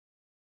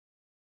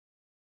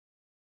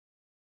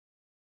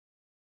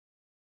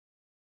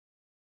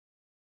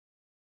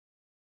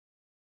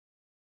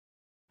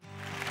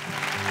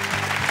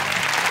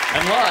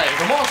And live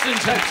from Austin,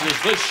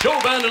 Texas, the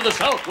show band of the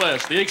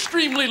Southwest, the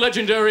extremely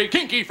legendary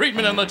Kinky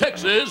Friedman and the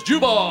Texas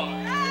Jukebox.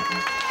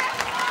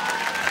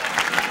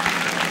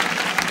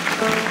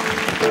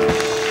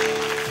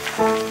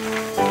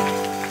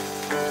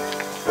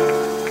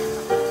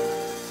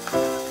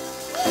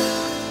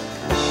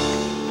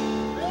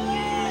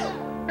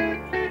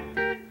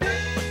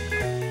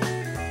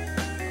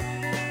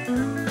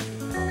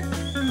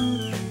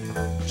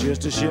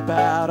 Just a ship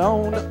out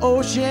on the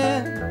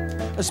ocean,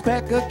 a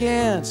speck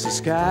against the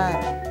sky.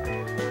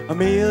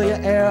 Amelia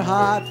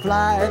Earhart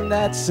flying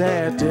that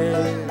sad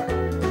day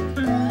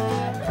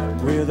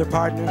with her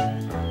partner,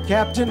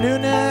 Captain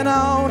Noonan,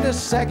 on the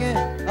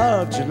 2nd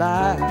of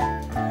July.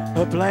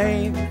 Her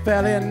plane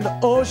fell in the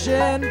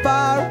ocean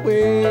far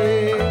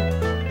away.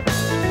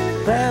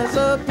 There's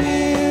a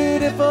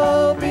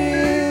beautiful,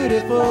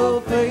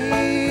 beautiful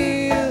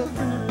field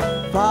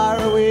far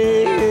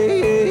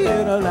away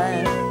in a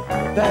land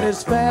that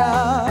is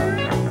fair.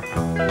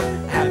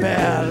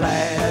 Happy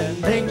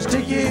landings to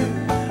you,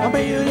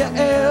 Amelia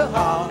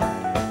Earhart.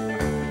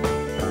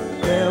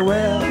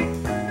 Farewell,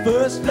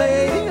 First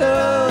Lady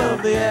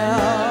of the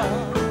Air.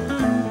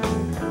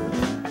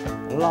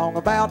 Along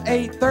about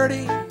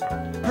 8:30,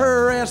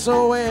 her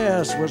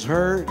SOS was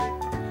heard.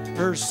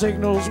 Her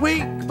signal's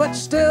weak, but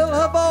still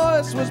her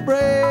voice was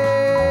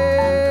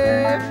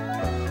brave.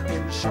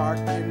 In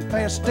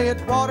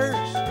shark-infested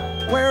waters,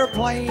 where a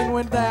plane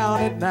went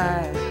down at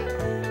night,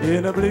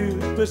 in a blue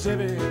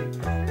Pacific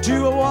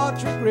to a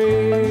watery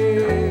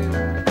grave.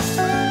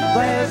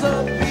 There's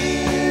a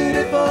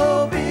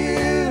beautiful,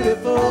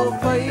 beautiful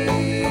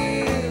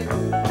field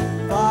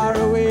far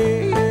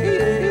away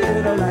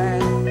in a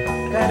land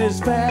that is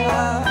fair.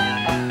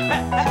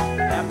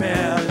 Happy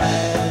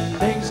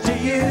landings to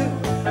you,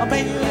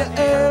 Amelia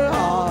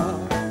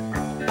Earhart.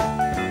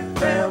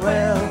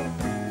 Farewell,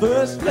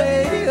 First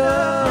Lady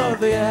of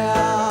the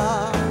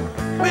Air.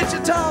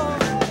 Wichita.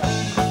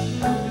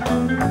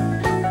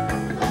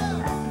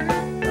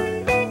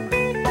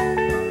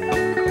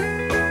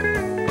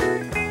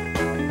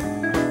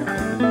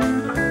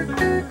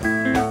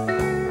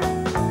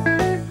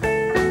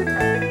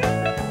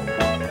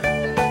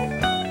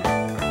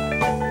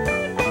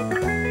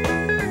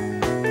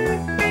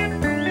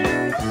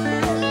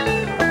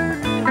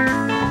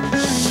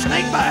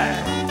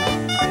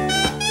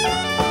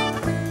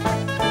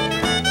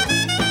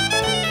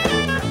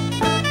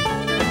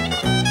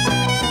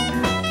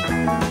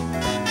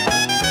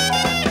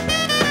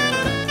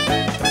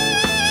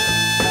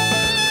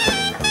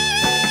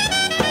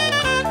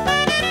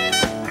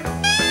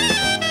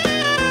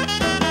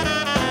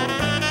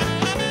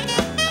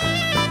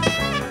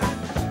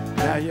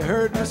 Now you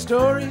heard my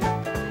story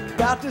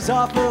about this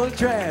awful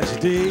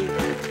tragedy.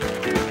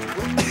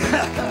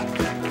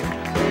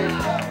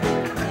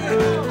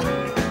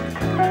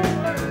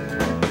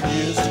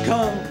 Years to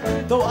come,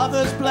 though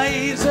others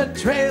blaze their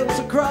trails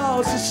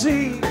across the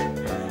sea,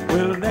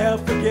 we'll never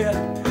forget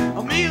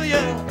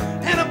Amelia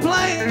and a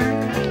plane.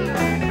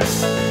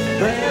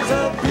 There's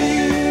a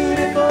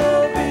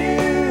beautiful,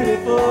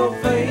 beautiful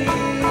field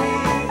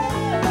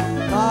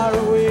far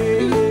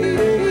away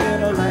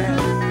in a land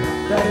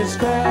that is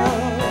fair.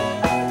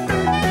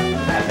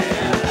 Happy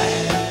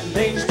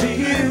landings to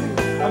you,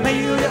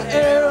 Amelia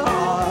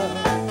Earhart.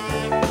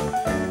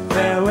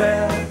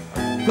 Farewell,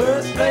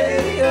 First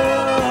Lady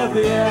of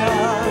the Air.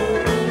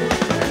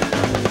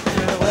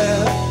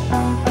 Farewell,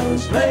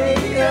 First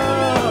Lady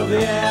of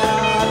the Air.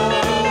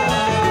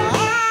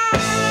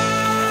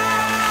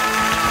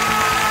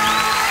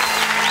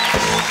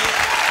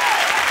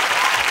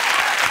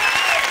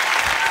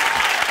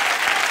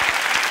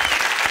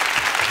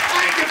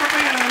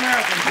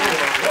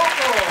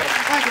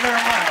 Thank you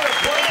very much.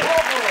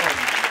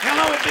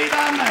 Hello, it be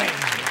thy name.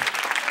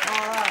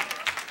 All right.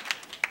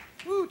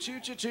 Woo,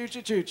 choo-choo,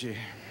 choo-choo, choo-choo.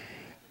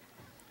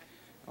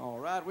 All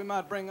right, we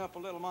might bring up a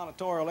little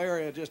monitorial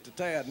area just a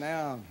tad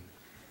now.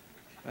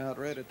 I'm about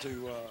ready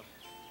to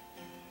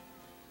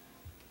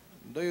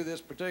do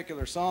this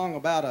particular song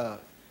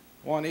about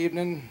one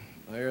evening.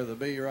 There the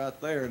bee right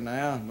there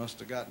now. Must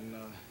have gotten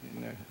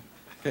in a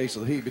case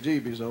of the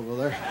heebie-jeebies over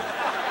there.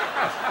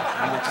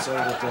 I might say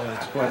that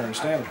it's quite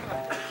understandable.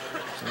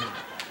 So,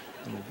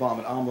 they'll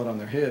vomit omelet on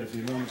their head if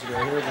you moments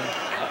ago here, but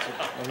that's what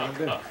we're gonna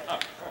do.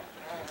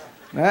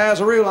 Now,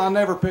 as a rule, I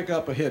never pick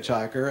up a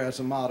hitchhiker. That's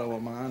a motto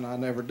of mine. I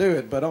never do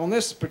it. But on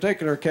this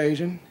particular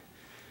occasion,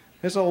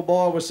 this old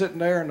boy was sitting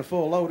there in the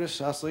full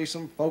lotus. I see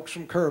some folks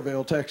from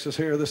Kerrville, Texas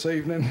here this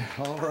evening.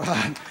 All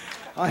right.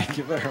 Thank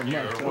you very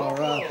much. All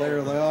right,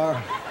 there they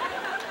are.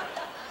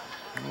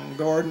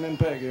 Gordon and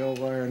Peggy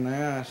over there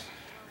now.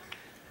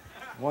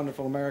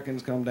 Wonderful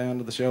Americans come down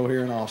to the show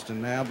here in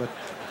Austin now, but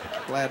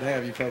glad to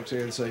have you folks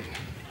here this evening.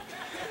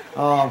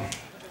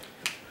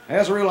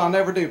 As a rule, I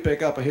never do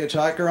pick up a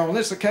hitchhiker. On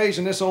this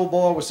occasion, this old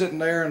boy was sitting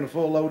there in the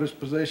full lotus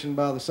position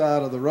by the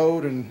side of the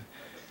road, and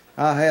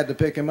I had to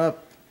pick him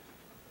up.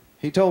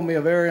 He told me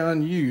a very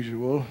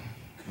unusual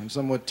and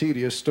somewhat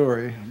tedious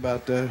story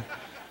about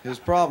his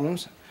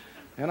problems,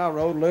 and I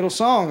wrote a little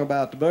song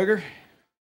about the booger.